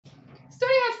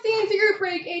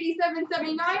break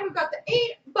 87.79. We've got the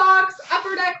 8-box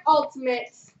Upper Deck Ultimate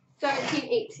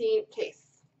 17-18 case.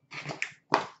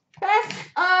 Best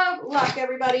of luck,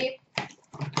 everybody.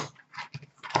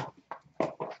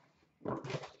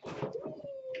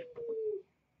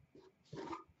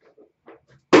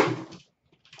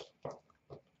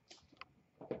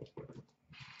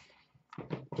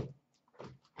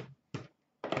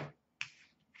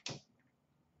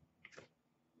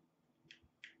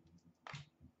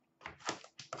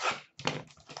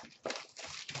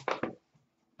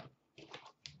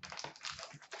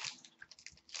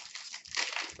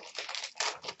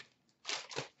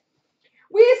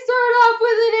 We start off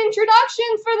with an introduction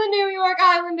for the New York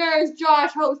Islanders,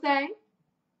 Josh Hosang.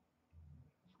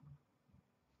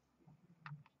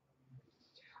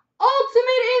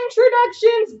 Ultimate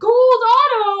Introductions Gold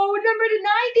Auto, number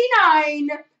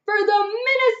 /99 for the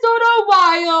Minnesota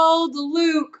Wild,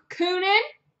 Luke Kunin.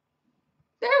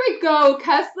 There we go,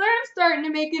 Kessler. I'm starting to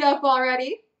make it up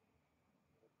already.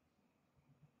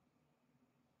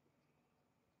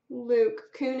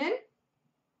 Luke Kunin.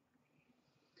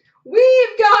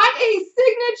 We've got a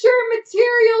signature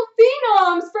material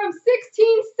phenoms from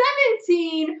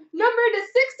 16-17, number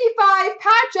 /65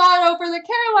 patch auto for the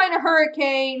Carolina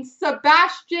Hurricanes,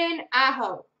 Sebastian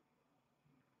Aho.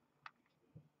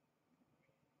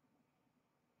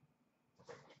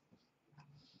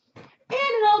 And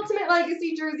an Ultimate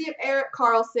Legacy jersey of Erik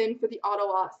Karlsson for the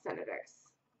Ottawa Senators.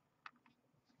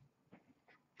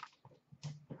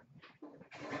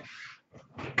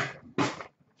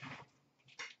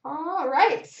 All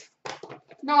right,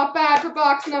 not bad for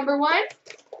box number 1.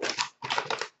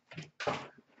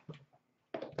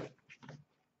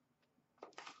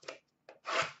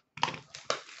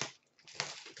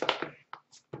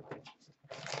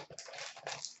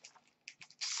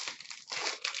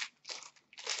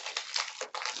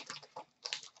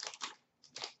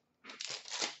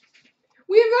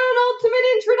 We've got an Ultimate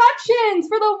Introductions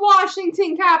for the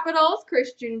Washington Capitals,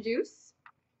 Christian Juice.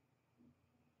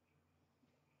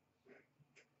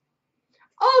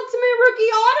 Ultimate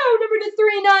Rookie Auto, number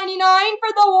 /399 for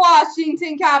the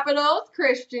Washington Capitals,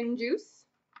 Christian Juice.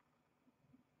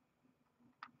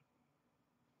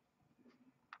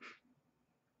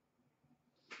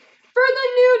 For the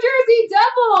New Jersey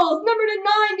Devils, number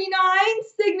 /99,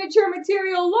 Signature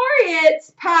Material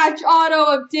Laureates, patch auto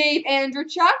of Dave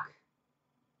Andreychuk.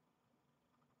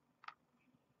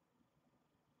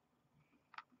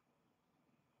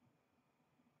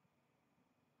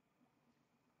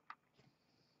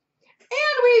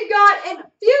 And we've got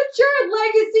a future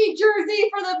legacy jersey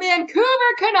for the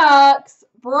Vancouver Canucks,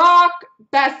 Brock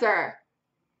Besser.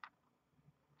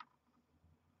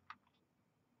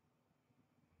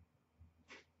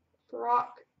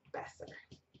 Brock Besser.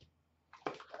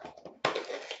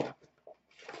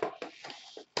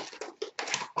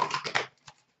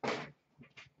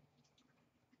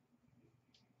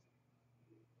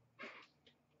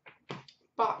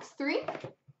 Box 3.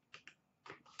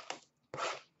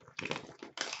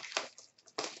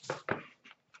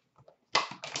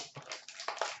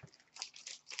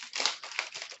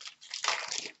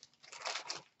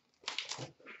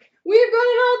 We've got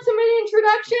an Ultimate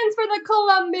Introductions for the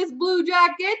Columbus Blue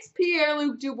Jackets,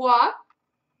 Pierre-Luc Dubois.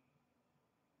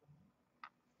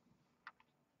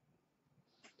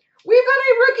 We've got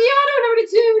a Rookie Auto, number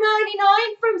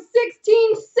 /299 from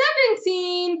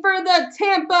 16-17 for the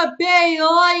Tampa Bay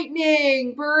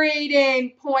Lightning,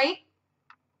 Braden Point.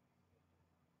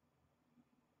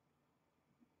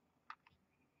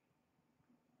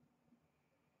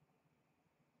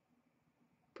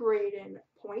 Braden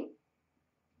Point.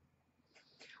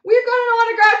 We've got an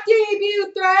autographed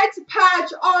debut threads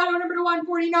patch auto number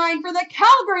 /149 for the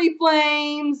Calgary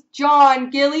Flames,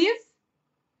 John Gillies.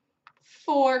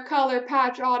 4-color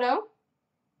patch auto.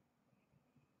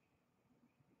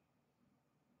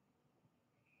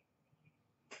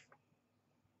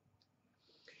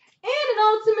 And an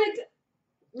Ultimate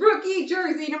Rookie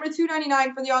jersey number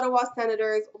 /299 for the Ottawa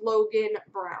Senators, Logan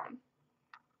Brown.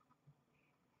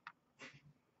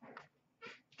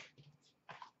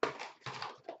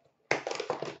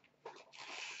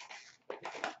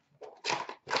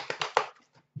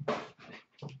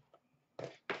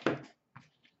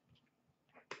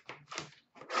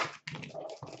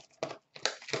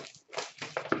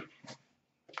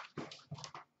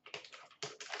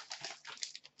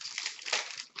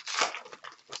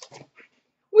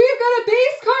 We've got a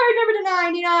base card number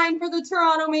 /99 for the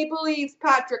Toronto Maple Leafs,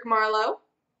 Patrick Marleau.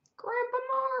 Grandpa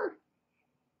Mar.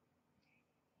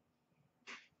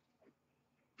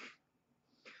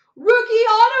 Rookie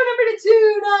auto number to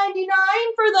 299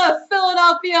 for the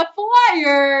Philadelphia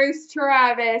Flyers,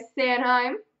 Travis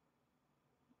Sanheim.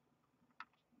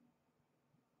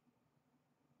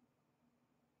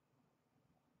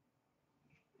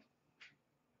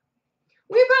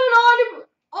 We've got an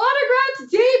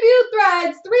autographed debut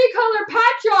threads, 3-color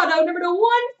patch auto, number to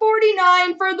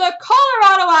 149 for the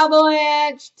Colorado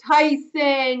Avalanche,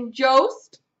 Tyson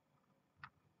Jost.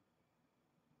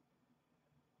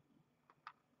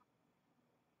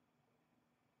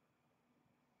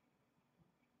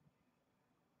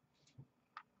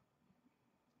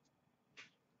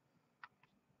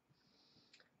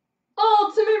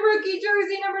 Ultimate rookie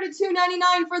jersey, number to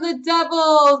 299 for the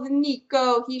Devils,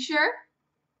 Nico Hischier.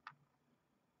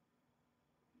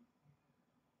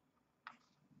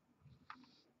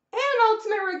 And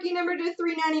ultimate rookie number to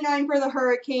 399 for the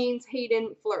Hurricanes,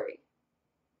 Hayden Fleury.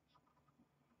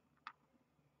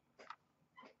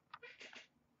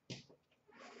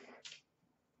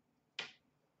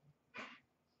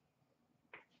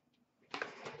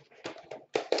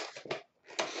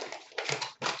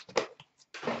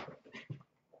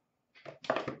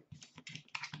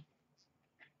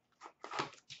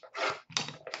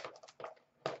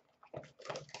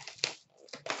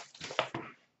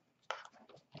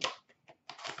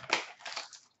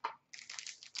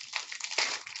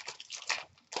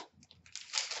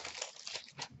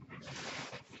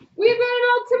 We've got an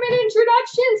ultimate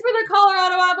introductions for the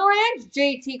Colorado Avalanche,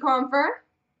 JT Compher.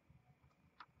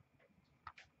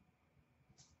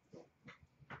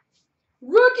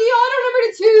 Rookie auto number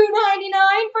to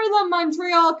 299 for the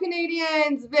Montreal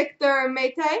Canadiens, Victor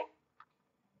Mete.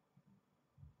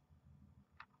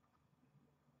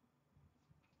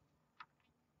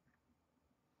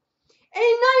 A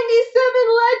 97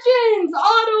 Legends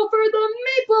auto for the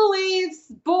Maple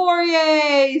Leafs,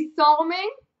 Borje Salming.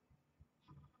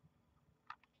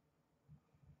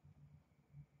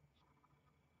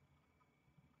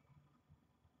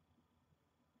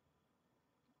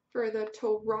 For the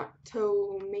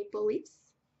Toronto Maple Leafs.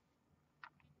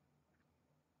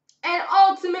 And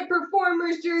Ultimate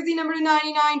Performers jersey number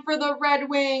 99 for the Red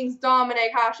Wings,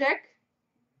 Dominik Hasek.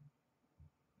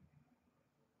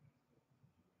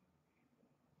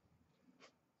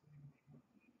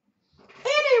 And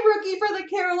a rookie for the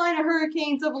Carolina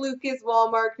Hurricanes of Lucas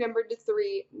Wallmark, number to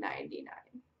 399.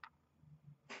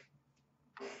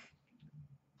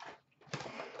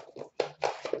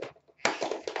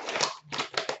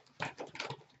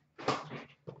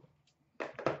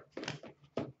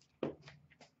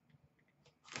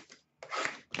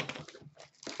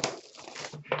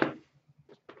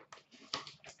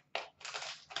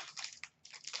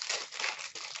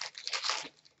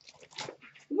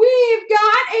 We've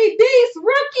got a base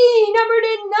rookie, number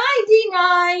to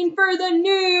 99 for the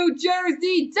New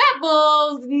Jersey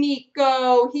Devils,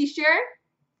 Nico Hischier.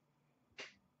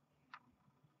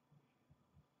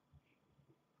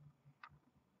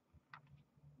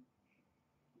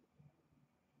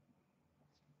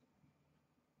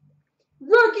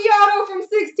 Rookie auto from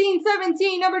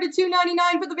 16-17, number to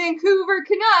 299 for the Vancouver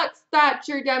Canucks,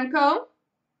 Thatcher Demko.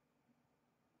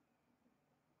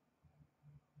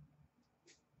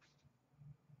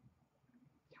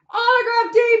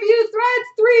 Autograph debut threads,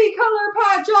 3-color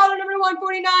patch auto number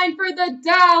 149 for the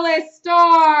Dallas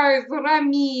Stars,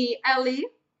 Rami Eli.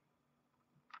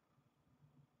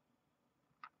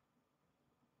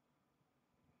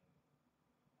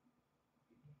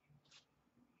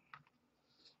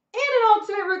 And an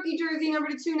ultimate rookie jersey number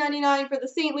to 299 for the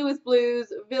St. Louis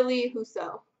Blues, Ville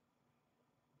Husso.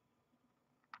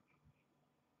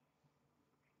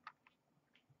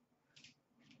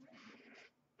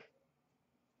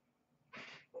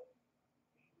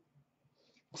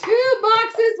 Two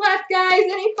boxes left, guys.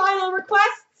 Any final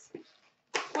requests?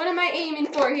 What am I aiming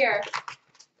for here?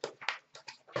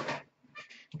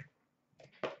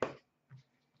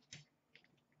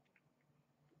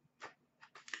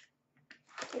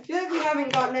 I feel like we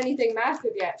haven't gotten anything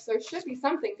massive yet, so there should be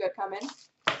something good coming.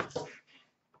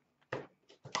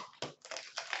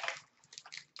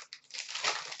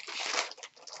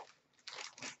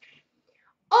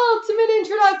 Ultimate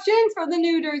introductions for the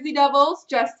New Jersey Devils,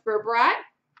 Jesper Bratt.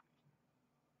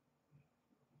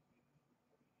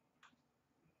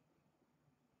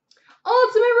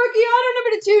 Ultimate rookie auto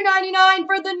number to 299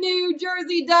 for the New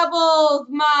Jersey Devils,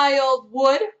 Miles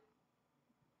Wood.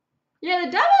 Yeah,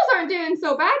 the Devils aren't doing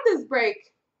so bad this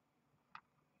break.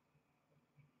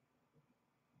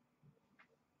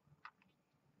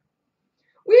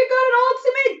 We've got an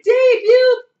ultimate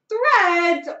debut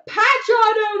threads patch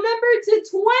auto number to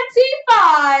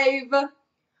 25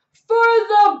 for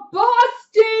the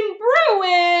Boston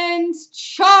Bruins,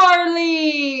 Chara.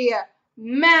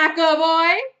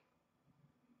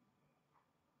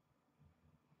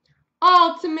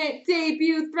 Ultimate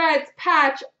Debut Threads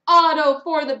patch auto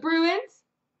for the Bruins.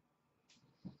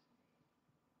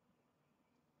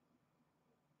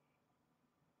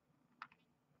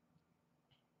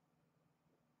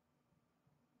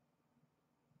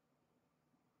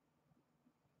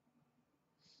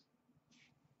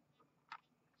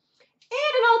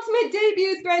 And an Ultimate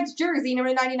Debut Threads jersey,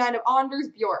 number 99 of Anders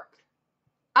Bjork.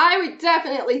 I would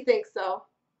definitely think so.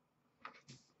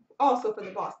 Also for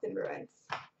the Boston Bruins.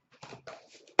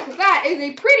 That is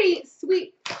a pretty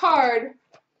sweet card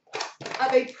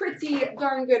of a pretty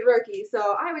darn good rookie.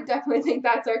 So I would definitely think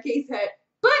that's our case hit.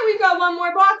 But we've got one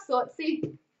more box, so let's see.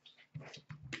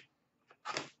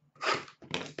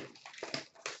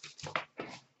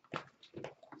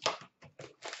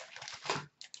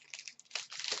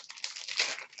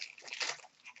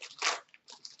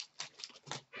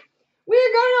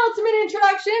 We're going Ultimate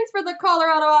Introductions for the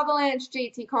Colorado Avalanche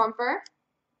JT Compher.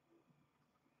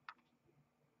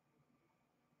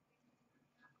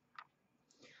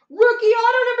 Rookie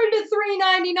auto number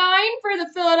 /399 for the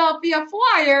Philadelphia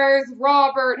Flyers,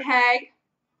 Robert Hagg.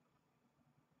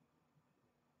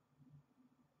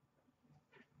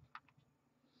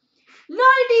 '97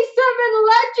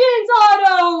 Legends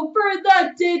auto for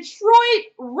the Detroit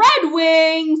Red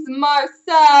Wings,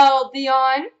 Marcel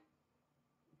Dion.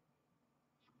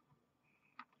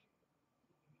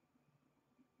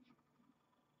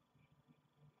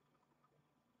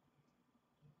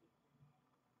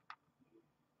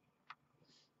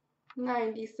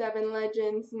 '97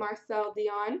 Legends, Marcel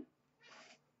Dion. And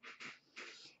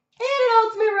an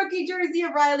Ultimate Rookie jersey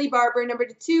of Riley Barber, number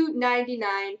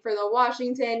 /299 for the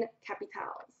Washington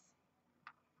Capitals.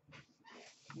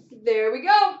 There we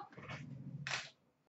go.